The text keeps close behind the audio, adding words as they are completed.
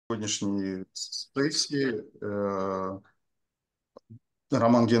сегодняшней сессии.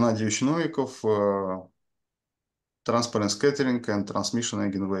 Роман Геннадьевич Новиков, Transparent Scattering and Transmission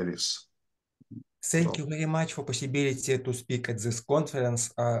Eigenvalues. Thank you very much for possibility to speak at this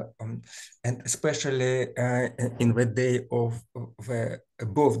conference, and especially in the day of the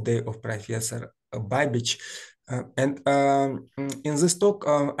birthday of Professor Babbage. In this talk,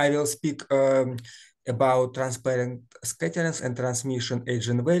 I will speak about transparent scatterings and transmission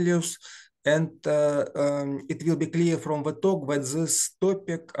eigenvalues. And it will be clear from the talk that this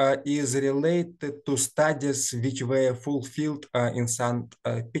topic is related to studies which were fulfilled in St.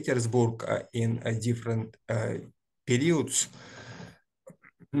 Petersburg in different periods.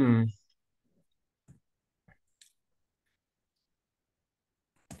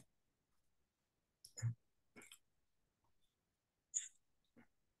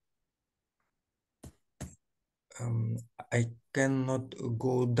 I cannot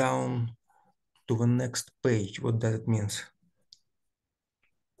go down to the next page. What does it mean?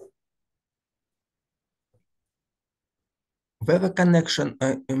 Whether connection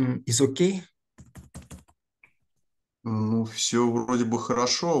is okay? Ну, все вроде бы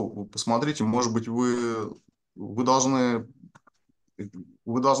хорошо. Посмотрите, может быть, вы должны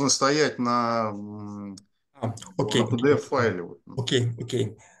стоять на PDF-файле.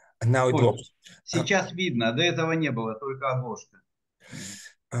 Окей. Now it works. Сейчас видно, до этого не было, только обложка.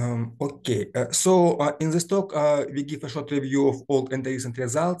 Okay, so in this talk, we give a short review of old and recent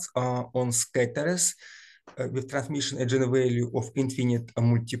results on scatterers with transmission eigenvalue of infinite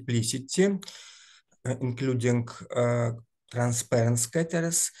multiplicity, including transparent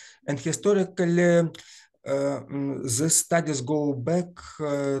scatterers. And historically, these studies go back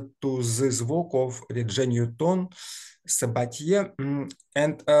to this work of Regge, Newton, Sabatier,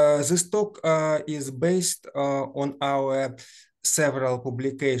 and this talk is based on our several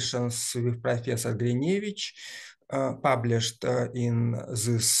publications with Professor Grinevich, published in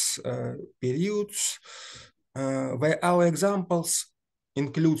these periods, where our examples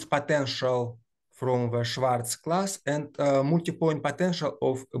include potential from the Schwartz class and multipoint potential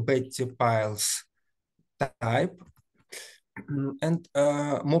of Bethe Peierls type. And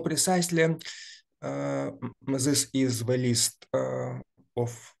more precisely, this is the list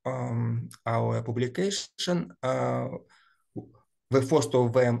of our publication. The first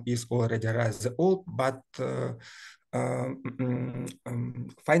of them is already rather old, but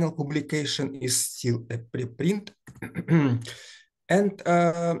final publication is still a preprint. And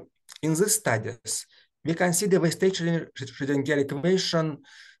in these studies, we consider the state Schrödinger equation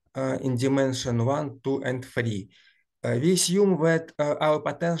in dimension 1, 2, and 3. We assume that our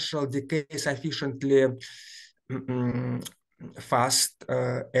potential decays sufficiently fast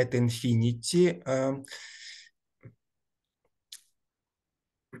at infinity.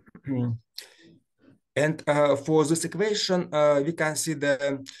 And for this equation, we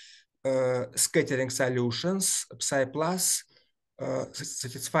consider scattering solutions, psi plus,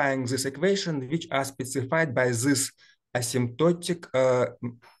 satisfying this equation, which are specified by this asymptotic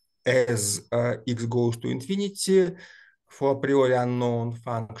as x goes to infinity for a priori unknown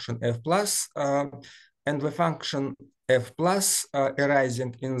function f plus, and the function f plus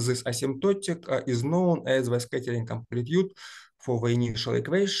arising in this asymptotic is known as the scattering amplitude for the initial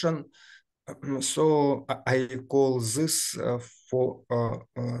equation. So I call this for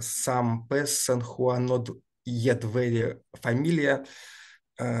some person who are not yet very familiar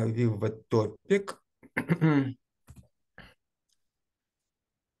with the topic.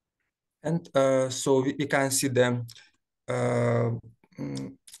 And so we consider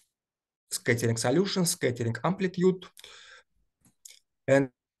scattering solution, scattering amplitude,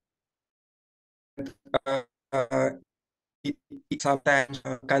 and sometimes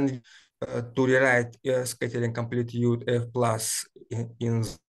can to rewrite scattering amplitude f plus in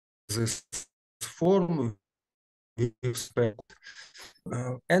this form.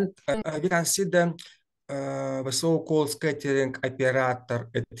 And we consider the so-called scattering operator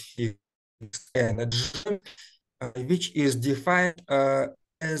at fixed energy, which is defined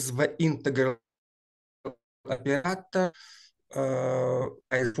as the integral operator.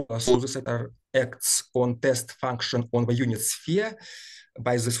 So this operator acts on test function on the unit sphere.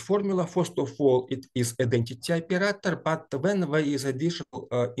 By this formula, first of all, it is identity operator, but when there is additional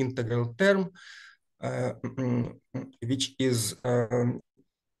integral term, which is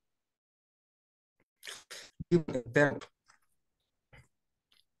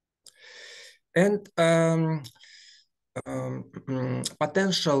and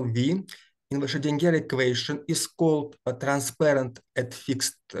potential V in the Schrödinger equation is called transparent at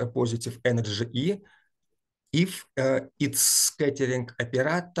fixed positive energy E. if its scattering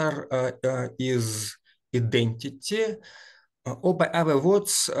operator is identity, or by other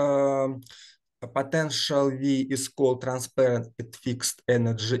words, potential V is called transparent at fixed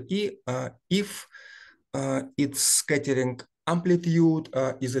energy E if its scattering amplitude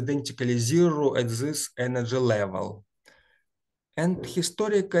is identically zero at this energy level. And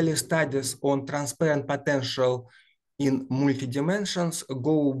historically, studies on transparent potential in multi-dimensions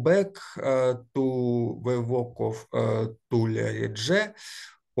go back to the work of Tulio Regge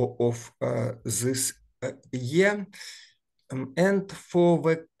of this year. And for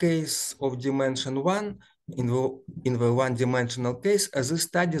the case of dimension one, in the one-dimensional case, these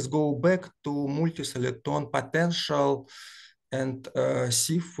studies go back to multi-soliton potential and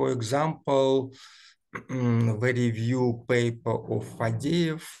see, for example, the review paper of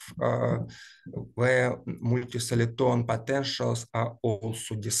Fadeev, where multi-soliton potentials are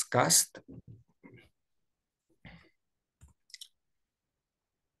also discussed.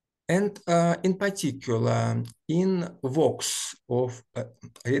 And in particular, in works of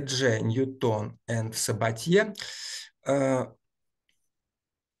Regge, Newton, and Sabatier,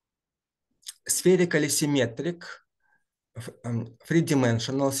 spherically symmetric,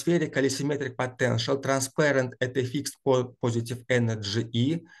 three-dimensional spherically symmetric potential transparent at a fixed positive energy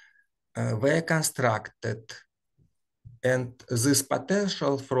E were constructed. And this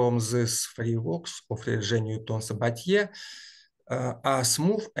potential from these three works of Regge, Newton, Sabatier are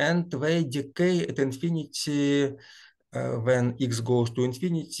smooth and they decay at infinity when x goes to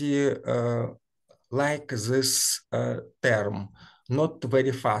infinity, like this term, not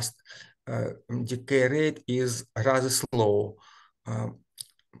very fast. Decay rate is rather slow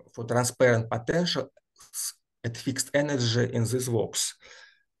for transparent potential at fixed energy in these works.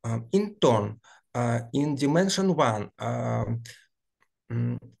 In turn, in dimension one,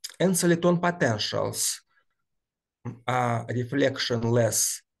 n-soliton potentials are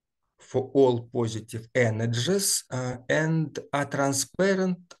reflectionless for all positive energies and are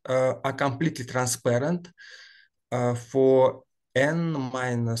transparent, are completely transparent for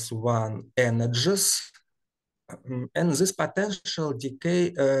n-1 energies. And this potential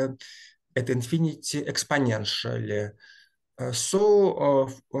decay at infinity exponentially.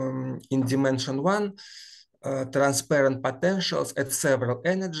 In dimension one, transparent potentials at several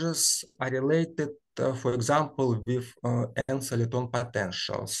energies are related, for example, with n-soliton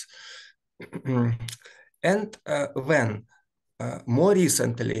potentials. And then, more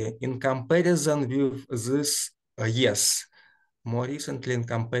recently, in comparison with this, more recently in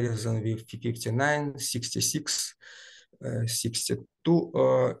comparison with 59, 66, 62,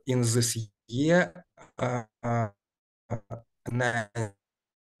 in this year, 99,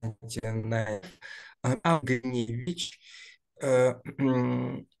 Grinevich,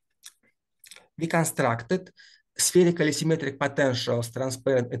 we constructed spherically symmetric potentials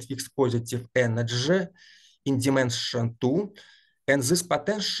transparent at fixed positive energy in dimension 2, and this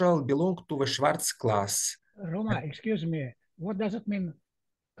potential belong to the Schwartz class. Roma, excuse me, what does it mean,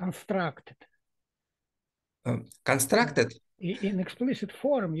 constructed? Constructed? In explicit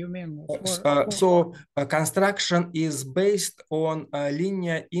form, you mean? Construction is based on a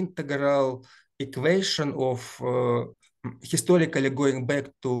linear integral equation of historically going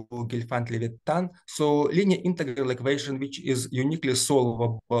back to Gelfand-Levitan. So linear integral equation, which is uniquely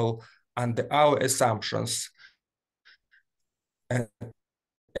solvable under our assumptions.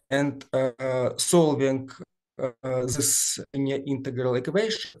 And solving this linear integral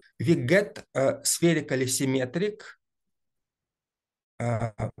equation, we get spherically symmetric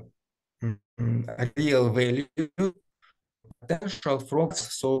real value potential from,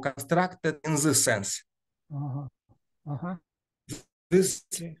 so constructed in this sense. This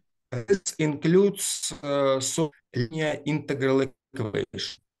includes linear integral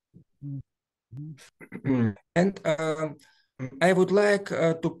equation. And I would like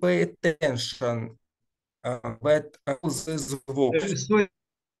to pay attention that all this works.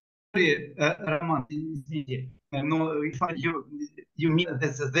 Sorry, Roman, no, you mean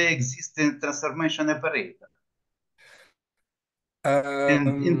that there exists a transformation operator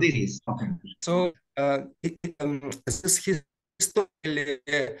in this. So this historically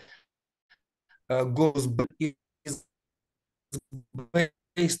goes is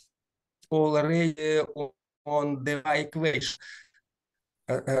based already on the equation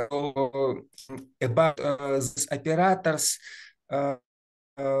about these operators.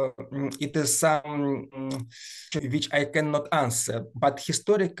 It is some which I cannot answer, but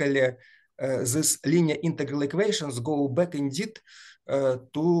historically these linear integral equations go back indeed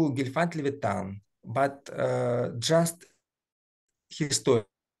to Gelfand-Levitan, but just historically.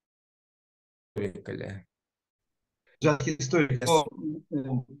 just historical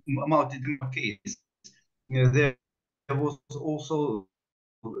multi-case. There was also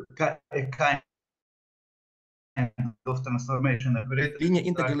a kind of transformation operator. Linear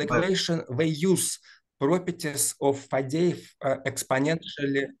integral equation, they use properties of Fadeev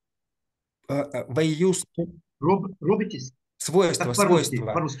exponentially. They use properties. свойства.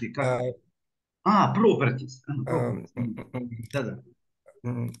 По-русски как? Properties. Да-да.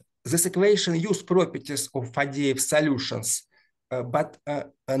 This equation use properties of Fadeev solutions, but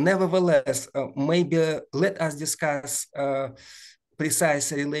nevertheless, maybe let us discuss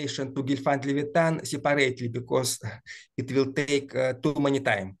precise relation to Guilfand-Levitan separately, because it will take too many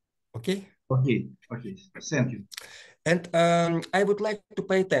time. Okay? Okay. Thank you. And I would like to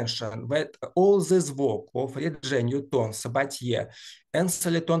pay attention that all this work of Regge, Newton, Sabatier, and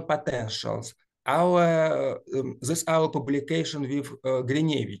soliton potentials, this our publication with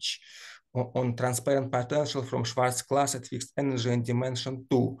Grinevich on transparent potential from Schwartz class at fixed energy and dimension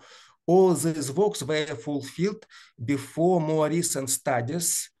 2. All these works were fulfilled before more recent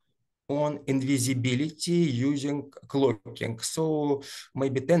studies on invisibility using clocking. So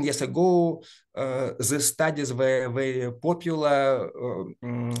maybe 10 years ago, these studies were very popular.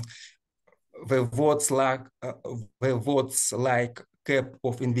 The words like cap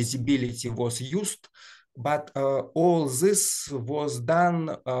of invisibility was used, but all this was done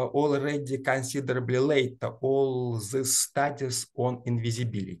already considerably later, all these studies on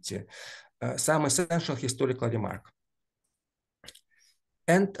invisibility. Some essential historical remark.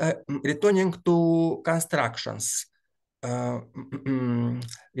 And returning to constructions,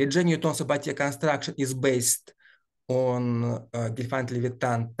 Regge, Newton, Sabatier construction is based on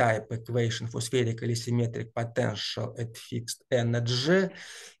Guilfand-Levitan type equation for spherically symmetric potential at fixed energy.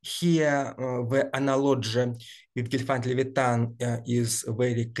 Here, the analogy with Guilfand-Levitan is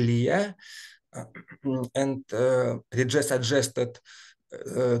very clear, and Regge suggested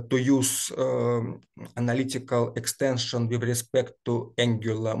to use analytical extension with respect to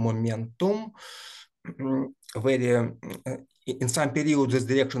angular momentum. In some periods, this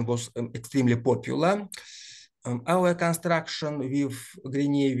direction was extremely popular. Our construction with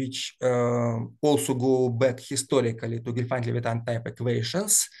Grinevich also go back historically to Guilfand-Levitan type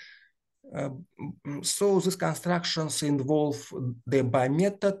equations. So these constructions involve the Bethe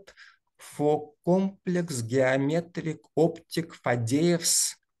method for complex geometric optic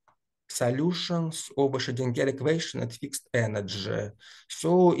Fadeev's solutions of a Schrödinger equation at fixed energy.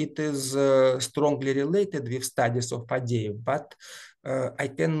 So it is strongly related with studies of Fadeev, but I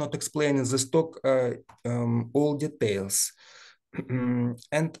cannot explain in this talk all details.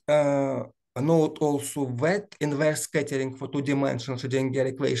 And note also that inverse scattering for two-dimensional Schrödinger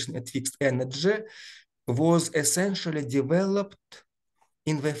equation at fixed energy was essentially developed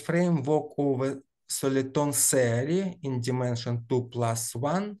in the framework of a soliton theory in dimension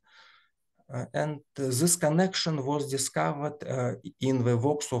 2+1. And this connection was discovered in the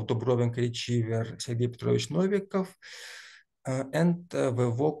works of Dubrovnik Retriever Sergei Petrovich Novikov and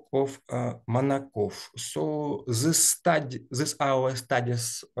the work of Monakov. So our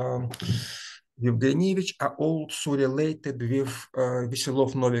studies with Grinevich are also related with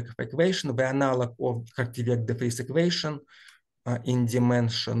Veselov-Novikov equation, the analog of Cartevec-de Vries equation in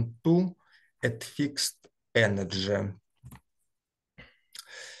dimension 2 at fixed energy.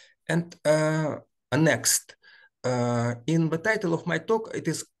 And next, in the title of my talk, it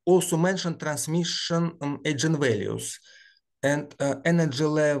is also mentioned transmission eigenvalues. And energy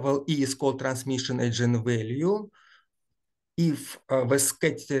level E is called transmission eigenvalue if the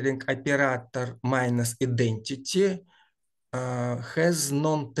scattering operator minus identity has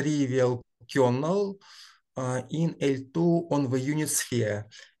non-trivial kernel in L2 on the unit sphere,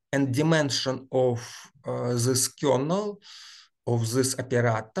 and dimension of this kernel of this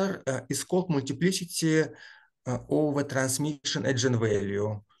operator is called multiplicity over transmission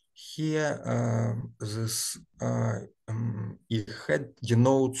eigenvalue. Here, this E head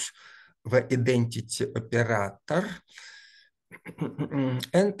denotes the identity operator.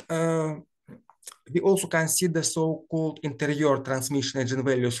 And we also consider so-called interior transmission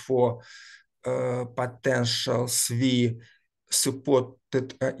eigenvalues for potentials V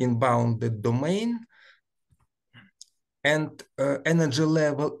supported in bounded domain. And energy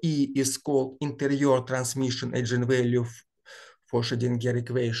level E is called interior transmission eigenvalue for Schrödinger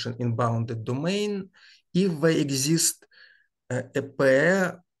equation in bounded domain if there exist a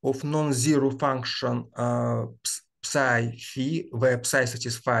pair of non-zero function psi phi, where psi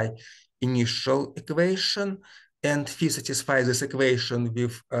satisfy initial equation and phi satisfies this equation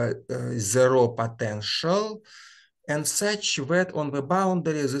with zero potential, and such that on the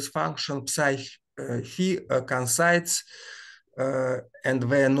boundary this function psi phi coincides and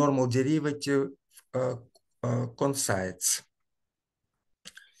where normal derivative coincides.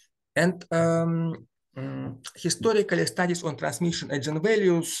 And historically, studies on transmission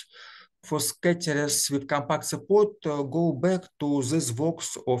eigenvalues for scatterers with compact support go back to these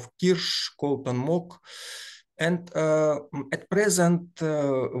works of Kirsch, Colton, Mock, and at present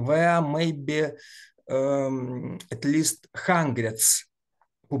there may be at least hundreds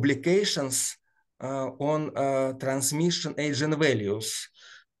publications on transmission eigenvalues.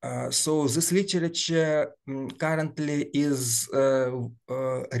 So this literature currently is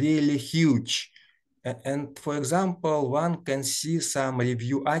really huge. And for example, one can see some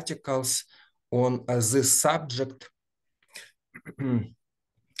review articles on this subject.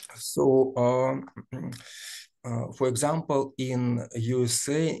 So, for example, in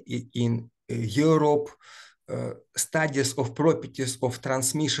USA, in Europe, studies of properties of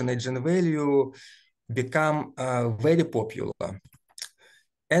transmission eigenvalue become very popular.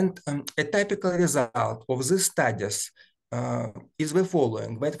 And a typical result of these studies is the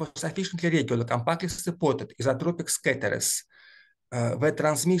following: that for sufficiently regular, compactly supported isotropic scatterers, the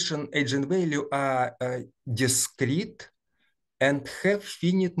transmission eigenvalue are discrete and have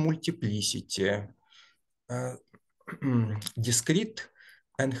finite multiplicity. Discrete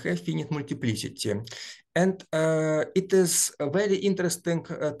and have finite multiplicity. And it is very interesting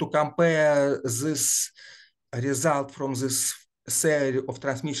to compare this result from this theory of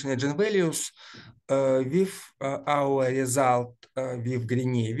transmission eigenvalues with our result with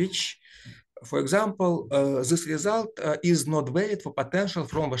Grinevich. For example, this result is not valid for potential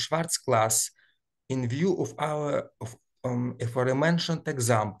from the Schwartz class in view of our aforementioned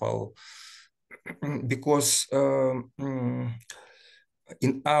example, because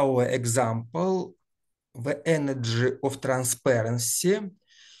in our example, the energy of transparency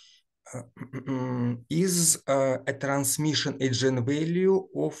is a transmission eigenvalue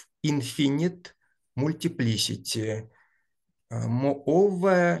of infinite multiplicity.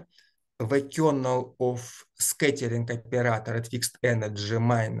 Moreover, the kernel of scattering operator at fixed energy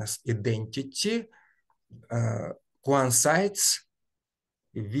minus identity coincides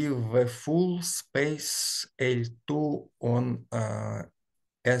with the full space L2 on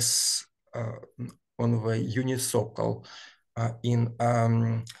S on the unicycle in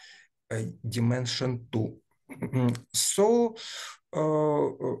dimension 2. So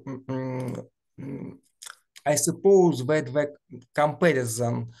I suppose that the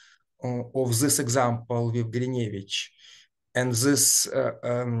comparison of this example with Grinevich and this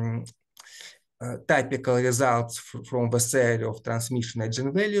typical results from the theory of transmission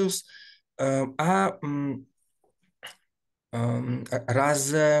eigenvalues are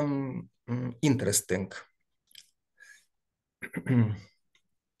rather interesting.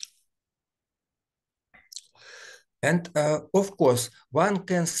 And of course, one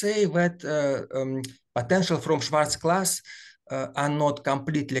can say that potential from Schwartz class are not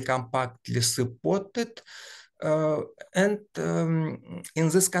completely compactly supported. And in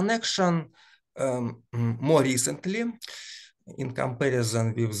this connection, more recently, in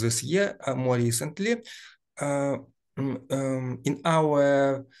comparison with this year, more recently, in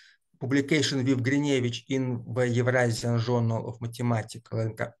our publication with Grinevich in the Eurasian Journal of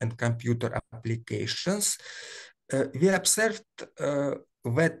Mathematical and Computer Applications, we observed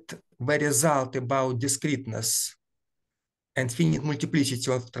that the result about discreteness and finite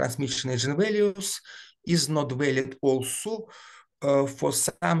multiplicity of transmission eigenvalues is not valid also for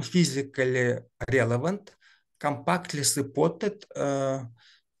some physically relevant, compactly supported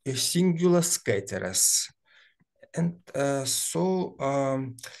singular scatterers. And so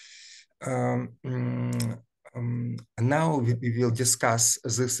now we will discuss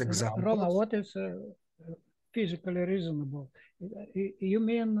this example. Roma, what is physically reasonable? You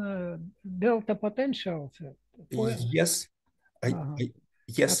mean delta potentials? Yes.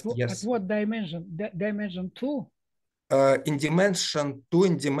 Yes. At what dimension? Dimension 2? In dimension 2,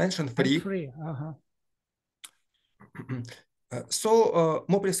 in dimension 3. And 3. So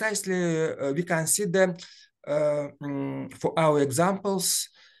more precisely, we consider for our examples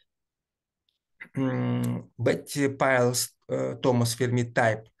Bethe, Peierls, Thomas Fermi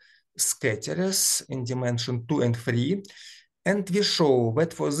type scatterers in dimension 2 and 3, and we show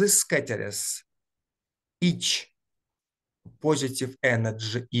that for these scatterers, each positive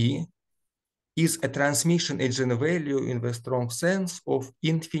energy E is a transmission eigenvalue in the strong sense of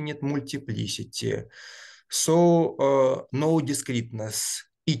infinite multiplicity. So no discreteness.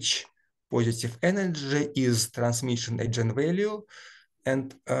 Each positive energy is transmission eigenvalue,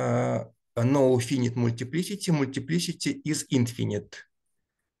 and no finite multiplicity. Multiplicity is infinite.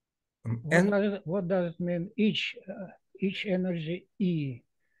 What does it mean? Each energy E.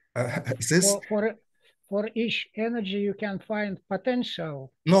 This For each energy, you can find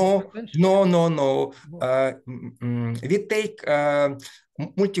potential. no. We take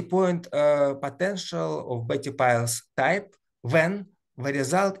multipoint potential of Bethe Peierls type when the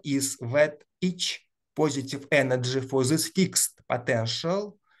result is that each positive energy for this fixed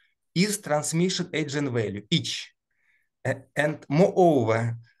potential is transmission eigenvalue, each. And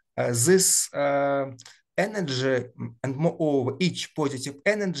moreover, this energy, and moreover, each positive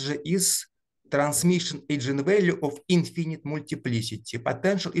energy is transmission eigenvalue of infinite multiplicity.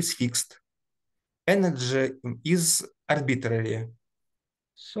 Potential is fixed. Energy is arbitrary.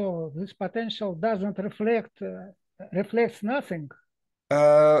 So this potential doesn't reflects nothing.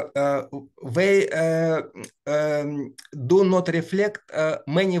 They do not reflect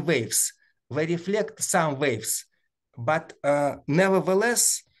many waves. They reflect some waves, but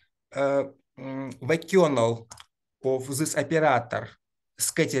nevertheless, the kernel of this operator,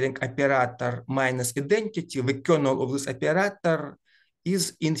 scattering operator minus identity, the kernel of this operator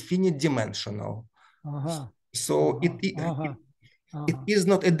is infinite dimensional. So it is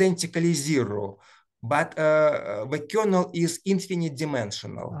not identically zero, but the kernel is infinite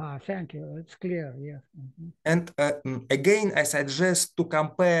dimensional. Thank you. It's clear. Yes. And again, I suggest to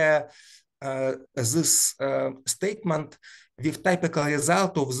compare this statement with typical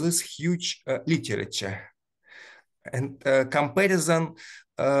result of this huge literature. And comparison,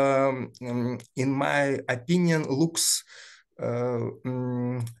 in my opinion, looks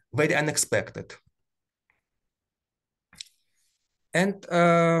very unexpected. And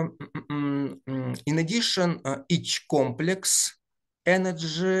in addition, each complex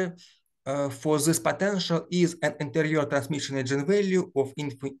energy for this potential is an interior transmission eigenvalue of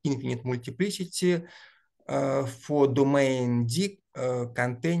infinite multiplicity for domain D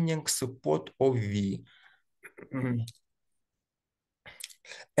containing support of V.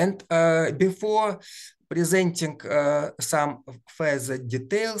 And before presenting some further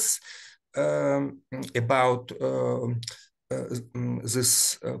details about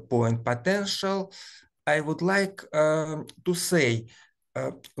this point potential, I would like to say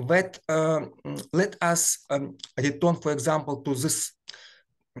that let us return, for example, to this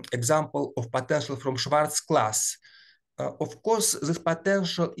example of potential from Schwartz class. Of course, this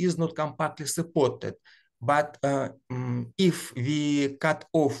potential is not compactly supported, but if we cut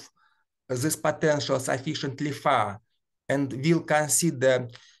off this potential sufficiently far and will consider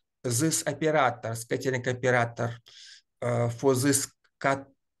this operator, scattering operator, for this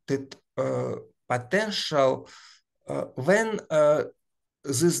cutted potential, then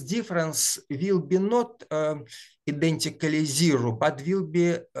this difference will be not identically zero, but will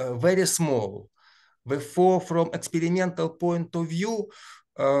be very small. Therefore, from experimental point of view,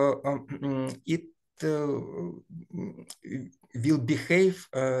 it will behave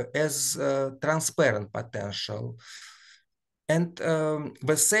as transparent potential. And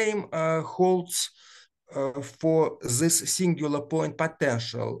the same holds for this singular point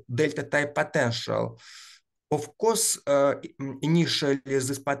potential, delta type potential. Of course, initially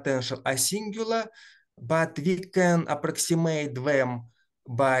this potential are singular, but we can approximate them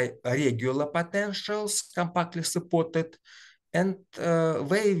by regular potentials compactly supported, and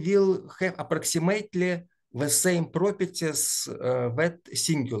they will have approximately the same properties that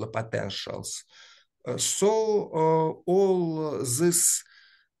singular potentials. So all these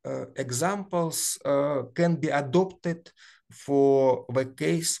examples can be adopted for the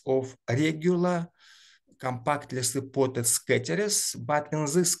case of regular compactly supported scatterers, but in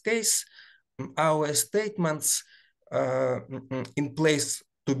this case, our statements in place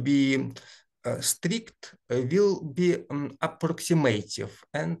to be strict will be approximative,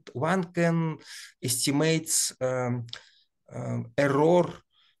 and one can estimate error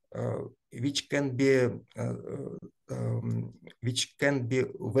which can be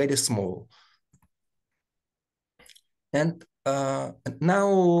very small. And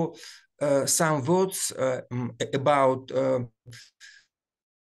now some words about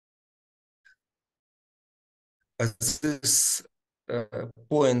this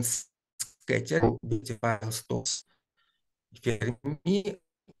point scatter Peierls talks. Fermi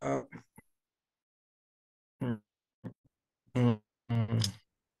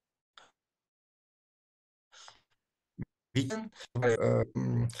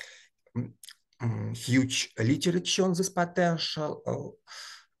huge literature on this potential.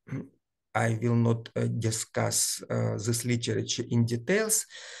 I will not discuss this literature in details.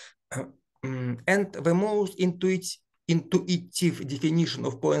 And the most intuitive definition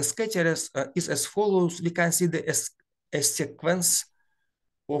of point scatterers is as follows. We consider a sequence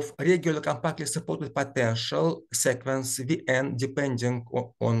of regular compactly supported potential sequence Vn depending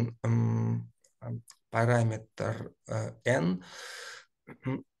on parameter n,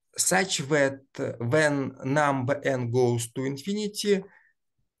 such that when number n goes to infinity,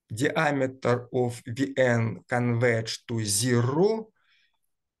 diameter of Vn converge to 0,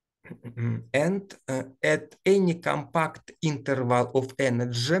 and at any compact interval of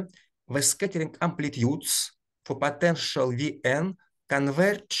energy, the scattering amplitudes for potential Vn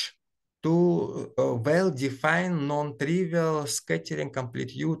converge to a well-defined non-trivial scattering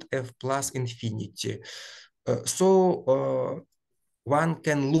amplitude f plus infinity. So one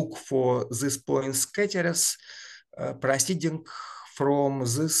can look for this point scatterers proceeding from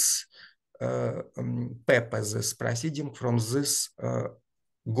this purposes, proceeding from this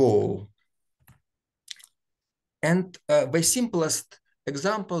goal. And the simplest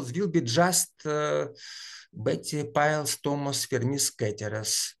examples will be just Bethe, Peierls, Thomas, Fermi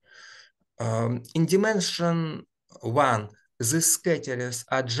scatterers. In dimension 1, these scatterers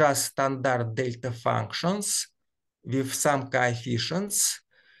are just standard delta functions with some coefficients.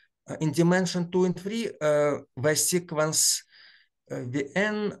 In dimension 2 and 3, the sequence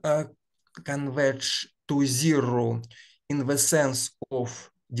Vn converge to 0 in the sense of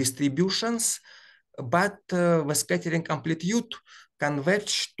distributions, but the scattering amplitude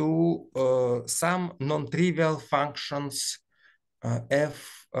converge to some non-trivial functions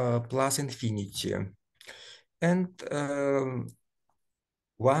f plus infinity. And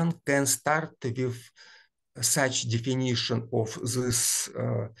one can start with such definition of this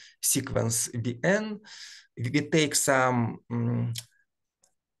sequence Vn. We take some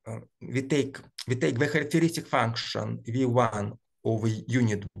we take the characteristic function V1 of a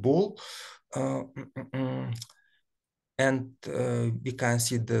unit ball, and we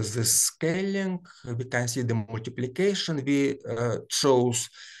consider the scaling, we consider multiplication, we chose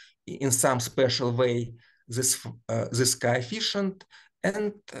in some special way this coefficient,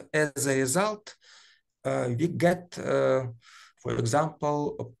 and as a result, we get, for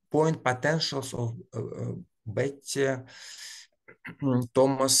example, point potentials of Bethe,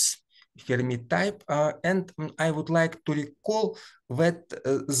 Thomas, Fermi type. And I would like to recall that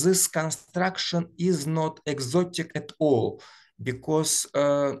this construction is not exotic at all, because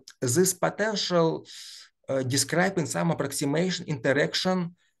this potential describes in some approximation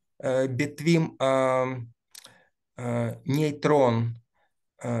interaction between neutron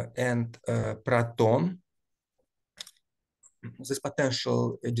and proton. This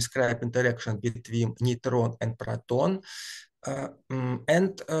potential describes interaction between neutron and proton,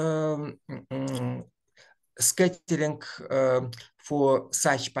 and scattering for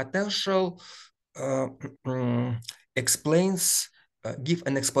such potential give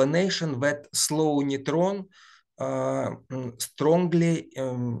an explanation that slow neutron strongly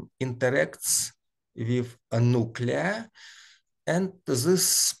interacts with a nuclei. And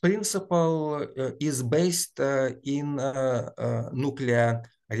this principle is based in nuclear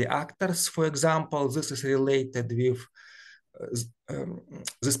reactors. For example, this is related with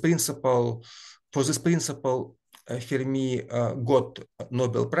this principle. For this principle, Fermi got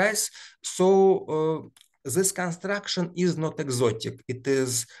Nobel Prize. So this construction is not exotic. It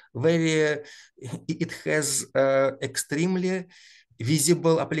is it has extremely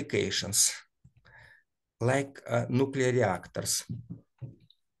visible applications, like nuclear reactors.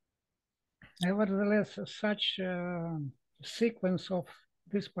 Nevertheless, such sequence of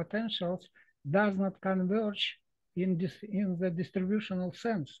these potentials does not converge in the distributional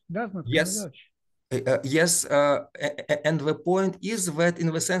sense, does not converge. Yes, and the point is that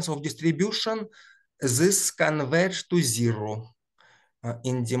in the sense of distribution, this converge to 0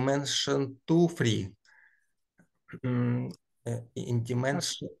 in dimension 2, 3. In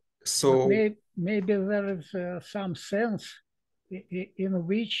dimension, so maybe there is some sense in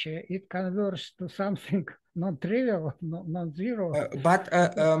which it converges to something non-trivial, non-zero. But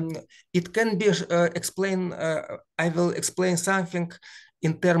it can be explained. I will explain something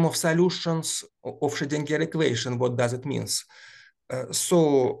in terms of solutions of Schrödinger equation. What does it mean?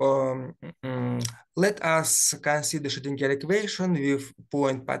 So let us consider Schrödinger equation with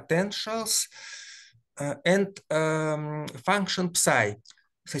point potentials and function psi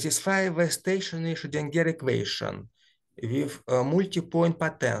satisfy the stationary Schrödinger equation with a multipoint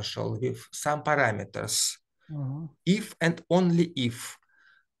potential with some parameters. If and only if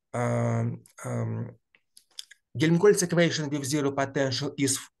Helmholtz equation with zero potential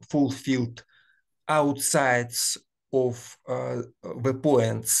is fulfilled outside of the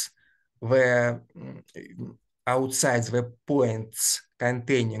points where outside the points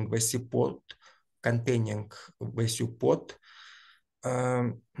containing the support,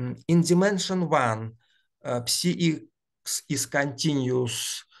 in dimension 1, psi x is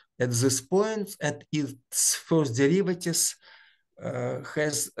continuous at this point, and its first derivatives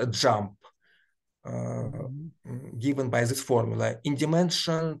has a jump given by this formula. In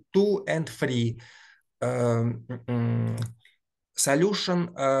dimension 2 and 3, solution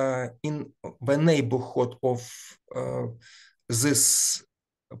in the neighborhood of this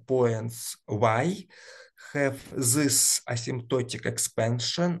points y have this asymptotic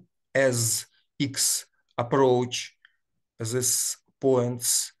expansion as x approach these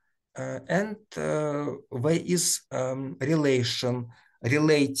points, and there is relation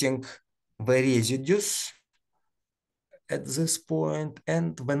relating the residues at this point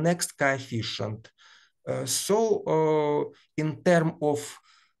and the next coefficient. So in terms of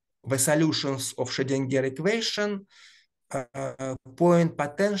the solutions of Schrödinger equation, point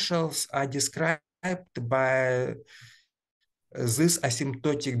potentials are described by this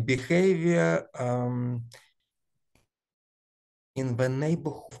asymptotic behavior in the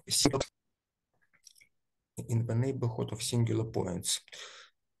neighborhood of singular points.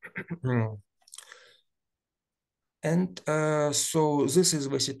 And so this is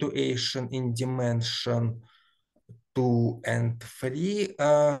the situation in dimension 2 and 3,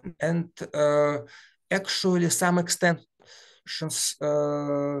 and actually some extensions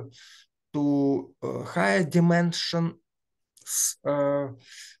to higher dimensions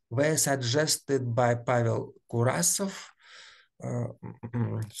were suggested by Pavel Kurasov.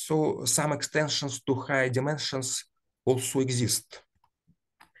 So some extensions to higher dimensions also exist.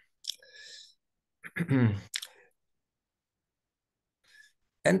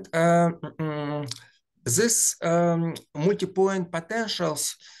 And these multipoint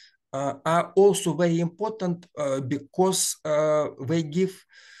potentials are also very important because they give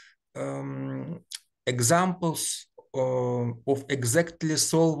examples of exactly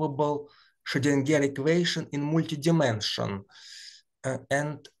solvable Schrödinger equation in multi-dimension.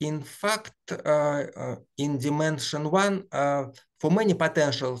 And in fact, in dimension 1, for many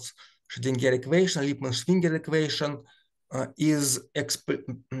potentials, Schrödinger equation, Lippmann-Schwinger equation is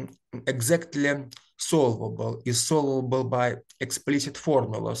exactly solvable, is solvable by explicit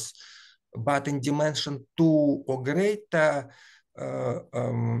formulas. But in dimension 2 or greater,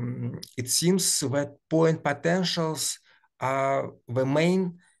 it seems that point potentials are the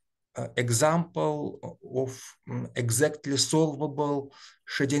main example of exactly solvable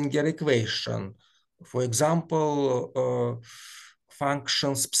Schrödinger equation. For example,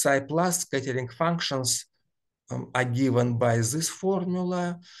 functions psi plus scattering functions are given by this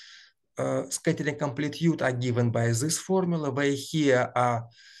formula. Scattering amplitude are given by this formula, where here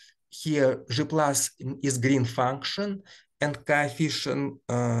G plus is green function and coefficient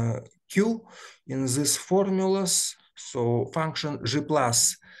Q in these formulas. So function G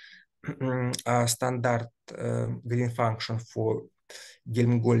plus standard green function for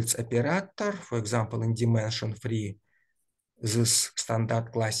Helmholtz operator, for example, in dimension 3, this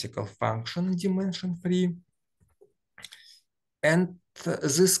standard classical function in dimension 3. And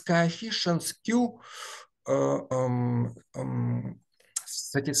these coefficients Q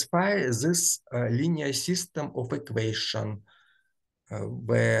satisfy this linear system of equation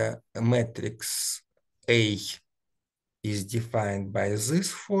where a matrix A is defined by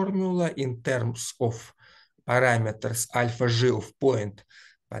this formula in terms of parameters alpha G of point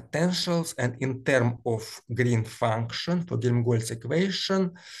potentials, and in terms of green function for Helmholtz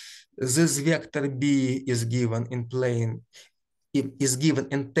equation, this vector B is given in plane, is given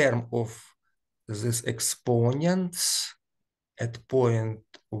in terms of these exponents at point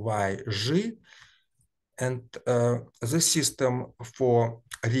yg, and the system for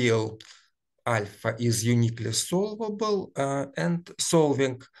real alpha is uniquely solvable, and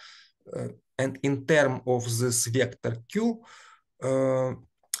solving and in terms of this vector Q,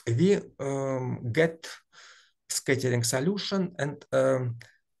 we get scattering solution and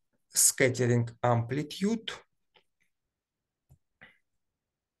scattering amplitude.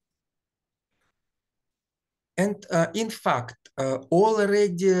 And in fact,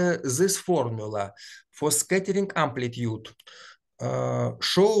 already this formula for scattering amplitude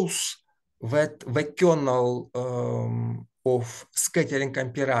shows that the kernel of scattering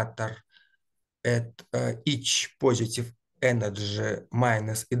operator at each positive energy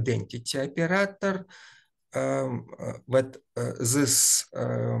minus identity operator, that this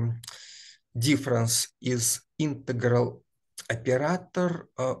difference is integral operator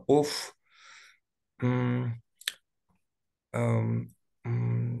of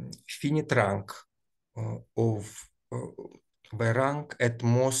finite rank of the rank at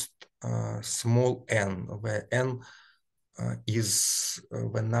most small n, where n is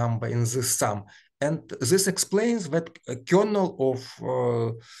the number in this sum. And this explains that kernel of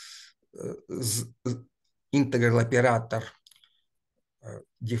integral operator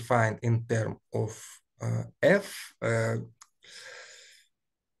defined in terms of f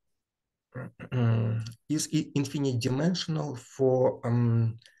is infinite dimensional for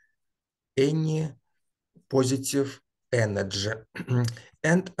any positive energy.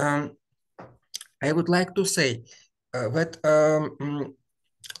 And I would like to say that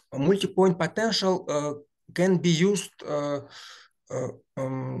multipoint potential can be used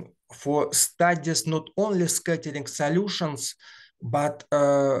for studies not only scattering solutions, but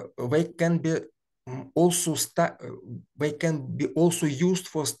they can be also used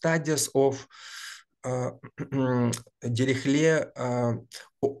for studies of Dirichlet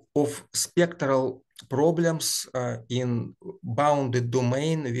of spectral problems in bounded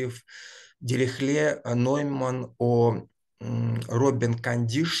domain with Dirichlet, Neumann, or Robin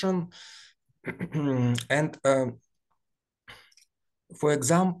condition. And for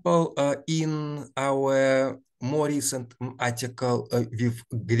example, in our more recent article with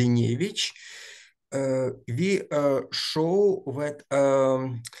Grinevich, we show that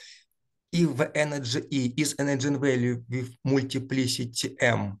if the energy E is an eigenvalue with multiplicity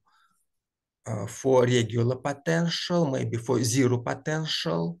M for regular potential, maybe for zero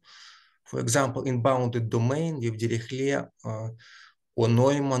potential, for example, in bounded domain with Dirichlet or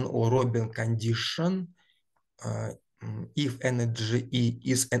Neumann or Robin condition, if energy E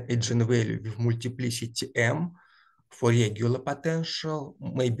is an eigenvalue with multiplicity M for regular potential,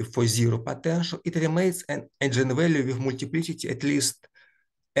 maybe for zero potential, it remains an eigenvalue with multiplicity at least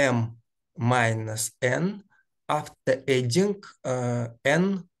M minus N after adding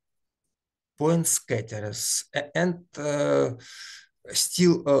N point scatterers. And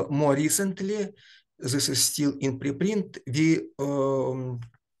still more recently, this is still in preprint, we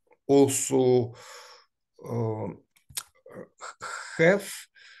also have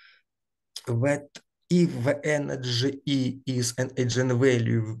that if the energy E is an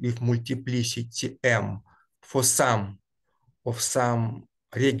eigenvalue with multiplicity M for some of some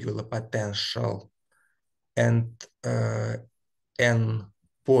regular potential and N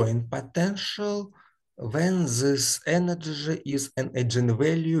point potential, then this energy is an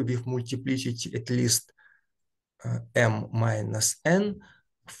eigenvalue with multiplicity at least M minus N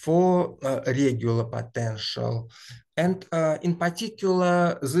for regular potential. And in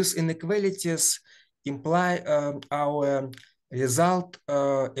particular, these inequalities imply our result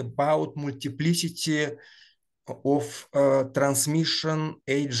about multiplicity of transmission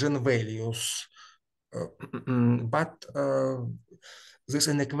eigenvalues. But these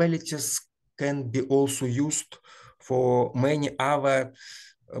inequalities can be also used for many other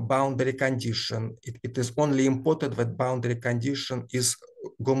boundary condition. It is only important that boundary condition is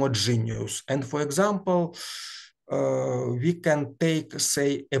homogeneous. And for example, we can take,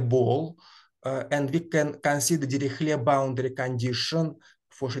 say, a ball, and we can consider Dirichlet boundary condition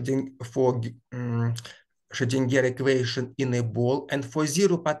for Schrödinger equation in a ball. And for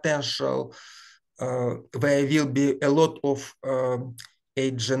zero potential, there will be a lot of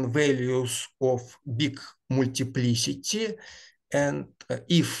eigenvalues of big multiplicity. And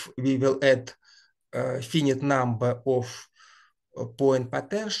if we will add a finite number of point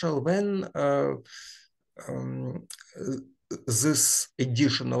potential, then this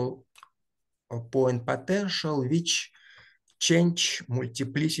additional point potential which change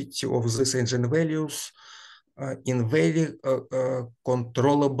multiplicity of these eigenvalues in very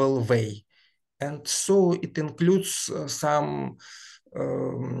controllable way. And so it includes some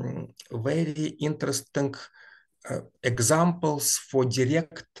very interesting examples for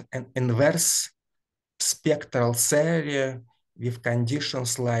direct and inverse spectral theory with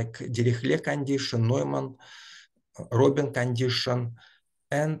conditions like Dirichlet condition, Neumann, Robin condition.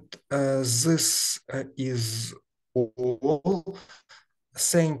 And this is all.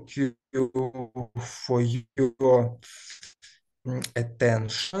 Thank you for your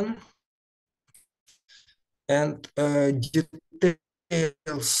attention. And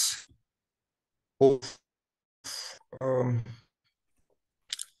details of the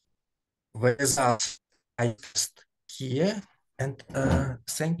results I just here. And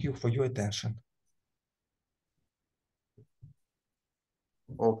thank you for your attention.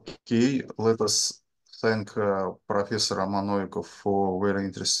 Okay, let us thank Professor Novikov for very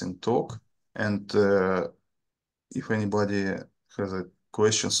interesting talk. And if anybody has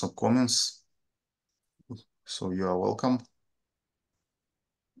questions or comments, so you are welcome.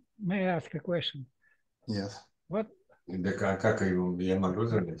 May I ask a question? Yes. What? Как я могу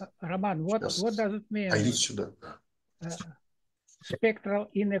задать? Roman, what does it mean? Иди сюда. spectral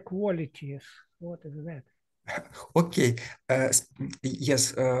inequalities. What is that? Okay.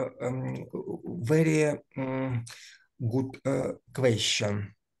 Yes. Very good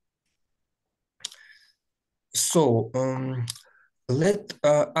question. So let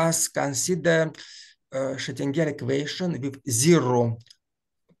us consider Schrödinger equation with zero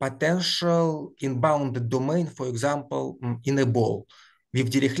potential in bounded domain, for example, in a ball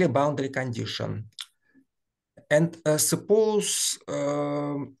with Dirichlet boundary condition. And suppose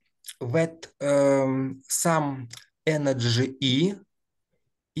that some energy E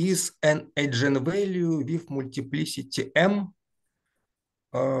is an eigenvalue with multiplicity M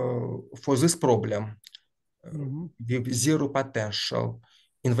for this problem with zero potential.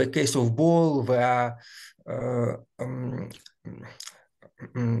 In the case of ball, where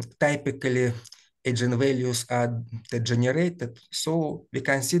typically eigenvalues are degenerated, so we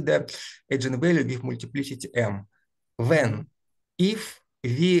consider eigenvalue with multiplicity M. Then, if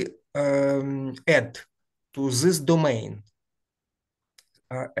we add to this domain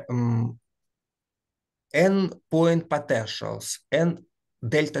n point potentials, n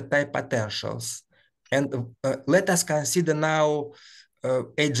delta type potentials, and let us consider now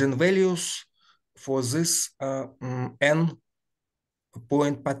eigenvalues for this n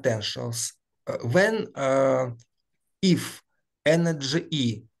point potentials. When if energy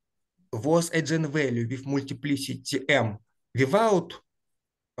E was eigenvalue with multiplicity M without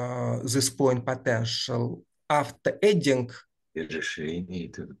this point potential, after adding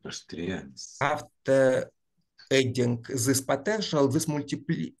this potential, this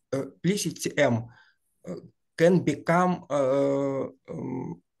multiplicity M can become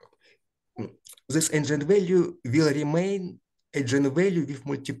this eigenvalue will remain eigenvalue with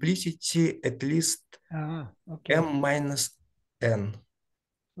multiplicity at least M minus n.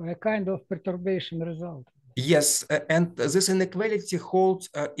 So a kind of perturbation result. Yes, and this inequality holds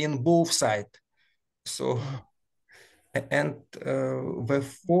in both sides. So, and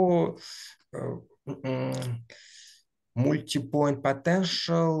therefore, multipoint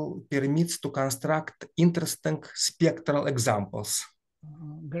potential permits to construct interesting spectral examples.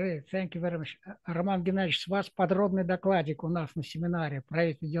 Great, thank you very much. Роман Геннадьевич, с вас подробный докладик у нас на семинаре про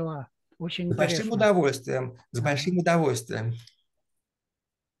эти дела. Очень интересно. С большим удовольствием, с большим удовольствием.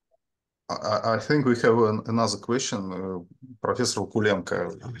 I think we have another question, профессор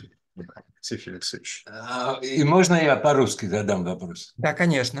Куленко. И можно я по-русски задам вопрос? Да,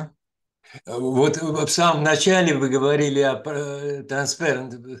 конечно. Вот в самом начале вы говорили о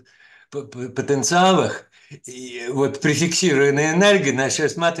трансферных потенциалах. И вот при фиксированной энергии наша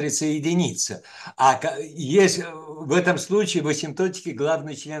матрица единица. А есть в этом случае в асимптотике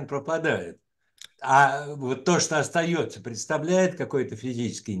главный член пропадает. А вот то, что остается, представляет какой-то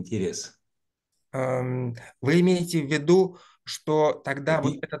физический интерес? Вы имеете в виду, что тогда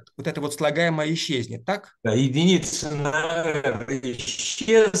вот это вот слагаемое исчезнет, так? Да, единица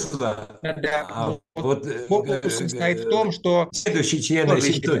исчезла. Да, а вот фокус состоит в том, что следующий член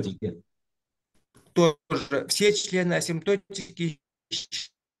асимптотики. Тоже все члены асимптотики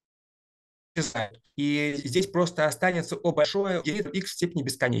исчезают. И здесь просто останется О большое x в степени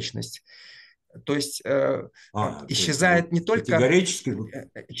бесконечность. То есть исчезает не только... Категорически...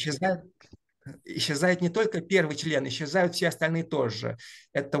 Исчезает не только первый член, исчезают все остальные тоже.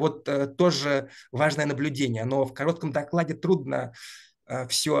 Это вот тоже важное наблюдение. Но в коротком докладе трудно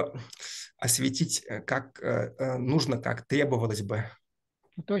все осветить как нужно, как требовалось бы.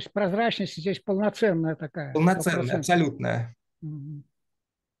 То есть прозрачность здесь полноценная такая. Полноценная, абсолютная.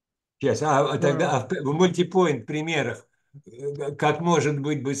 Сейчас, тогда в мультипоинт примерах как может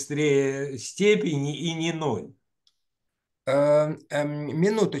быть быстрее степени и не ноль?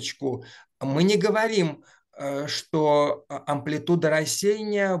 Минуточку. Мы не говорим, что амплитуда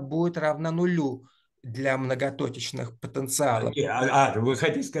рассеяния будет равна нулю для многоточечных потенциалов. Вы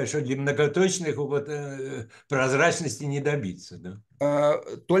хотите сказать, что для многоточных вот, прозрачности не добиться, да?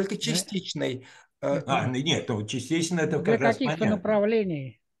 Только частичной. Нет, частично это для как раз каких-то понятно.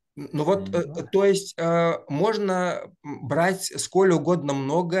 направлений. Ну вот, то есть можно брать сколь угодно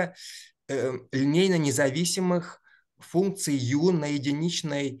много линейно независимых функций U на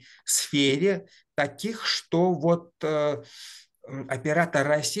единичной сфере, таких, что вот оператор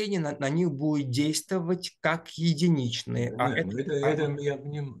рассеяния на них будет действовать как единичные. Это я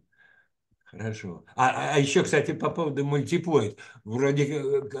понимаю. Хорошо. А еще, кстати, по поводу multipoint.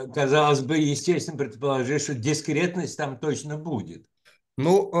 Вроде, казалось бы, естественно предположить, что дискретность там точно будет.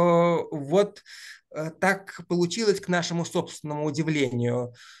 Ну, вот так получилось, к нашему собственному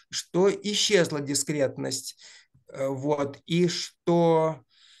удивлению, что исчезла дискретность, вот, и что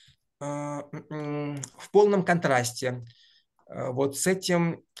в полном контрасте вот с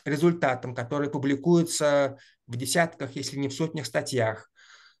этим результатом, который публикуется в десятках, если не в сотнях статьях.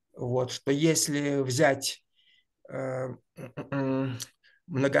 Вот, что если взять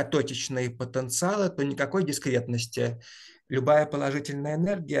многоточечные потенциалы, то никакой дискретности. Любая положительная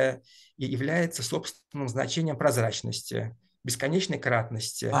энергия является собственным значением прозрачности, бесконечной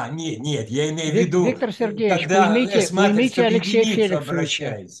кратности. Нет, я имею в виду, Виктор Сергеевич, когда уймите в Алексея единицу Феликсовича.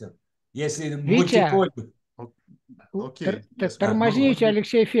 обращается. Если Витя, мультипольт... Okay, yes, тормозните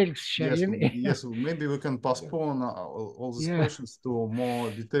Алексея Феликсовича. yes, maybe we can postpone all these questions to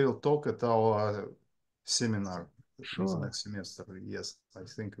more detailed talk at our seminar in the next semester. Yes, I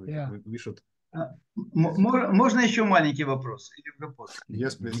think we should. Можно еще маленький вопрос? Или уже поздно?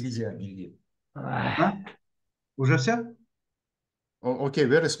 Yes, please. Нельзя. Уже все? Okay,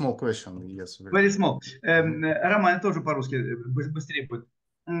 very small question. Yes. Very small. Роман, тоже по-русски быстрее будет.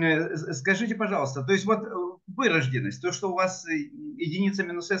 Скажите, пожалуйста, то есть вот вырожденность, то, что у вас единица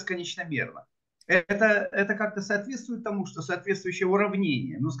минус s конечномерно, это как-то соответствует тому, что соответствующее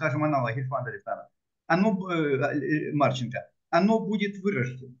уравнение, ну, скажем, аналог Гельфанда-Лифтана, оно, Марченко, оно будет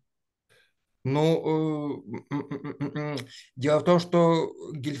вырождено? Ну, дело в том, что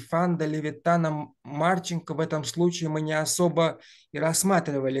Гельфанда, Левитана, Марченко в этом случае мы не особо и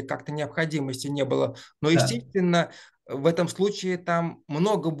рассматривали, как-то необходимости не было. Но, естественно, в этом случае там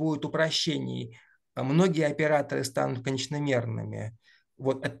много будет упрощений. Многие операторы станут конечномерными.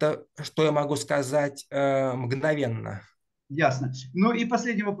 Вот это, что я могу сказать мгновенно. Ясно. Ну и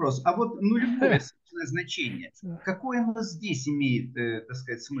последний вопрос. А вот нулевое значение, какое оно здесь имеет, так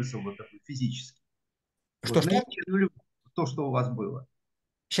сказать, смысл вот такой физический? Что? То, что у вас было.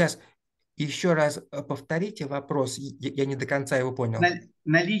 Сейчас еще раз повторите вопрос, я не до конца его понял.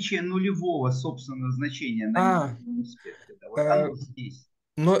 Наличие нулевого собственного значения на спектре. Да, вот оно здесь.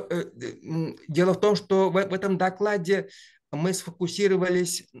 Но дело в том, что в этом докладе мы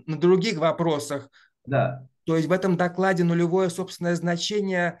сфокусировались на других вопросах. Да. То есть в этом докладе нулевое собственное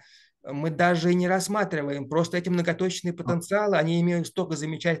значение мы даже и не рассматриваем. Просто эти многоточные потенциалы, они имеют столько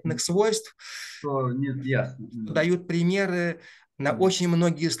замечательных свойств, что ясно. Дают примеры на очень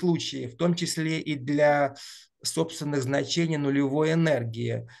многие случаи, в том числе и для собственных значений нулевой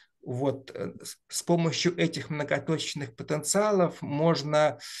энергии. Вот с помощью этих многоточных потенциалов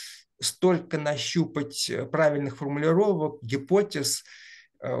можно столько нащупать правильных формулировок, гипотез,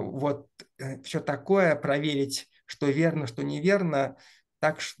 вот все такое, проверить, что верно, что неверно.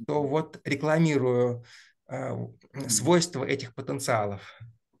 Так что вот рекламирую свойства этих потенциалов.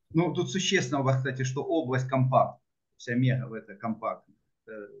 Ну, тут существенно у вас, кстати, что область компакт, вся мега в это компактная,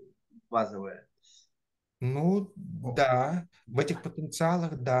 базовая. Ну, да, в этих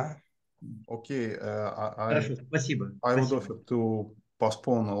потенциалах, да. Okay, Хорошо, спасибо. I would offer to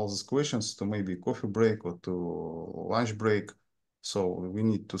postpone all these questions to maybe coffee break or to lunch break. So we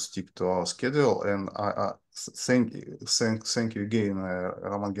need to stick to our schedule. And I thank you again,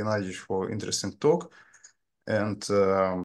 Roman Gennadievich, for interesting talk. And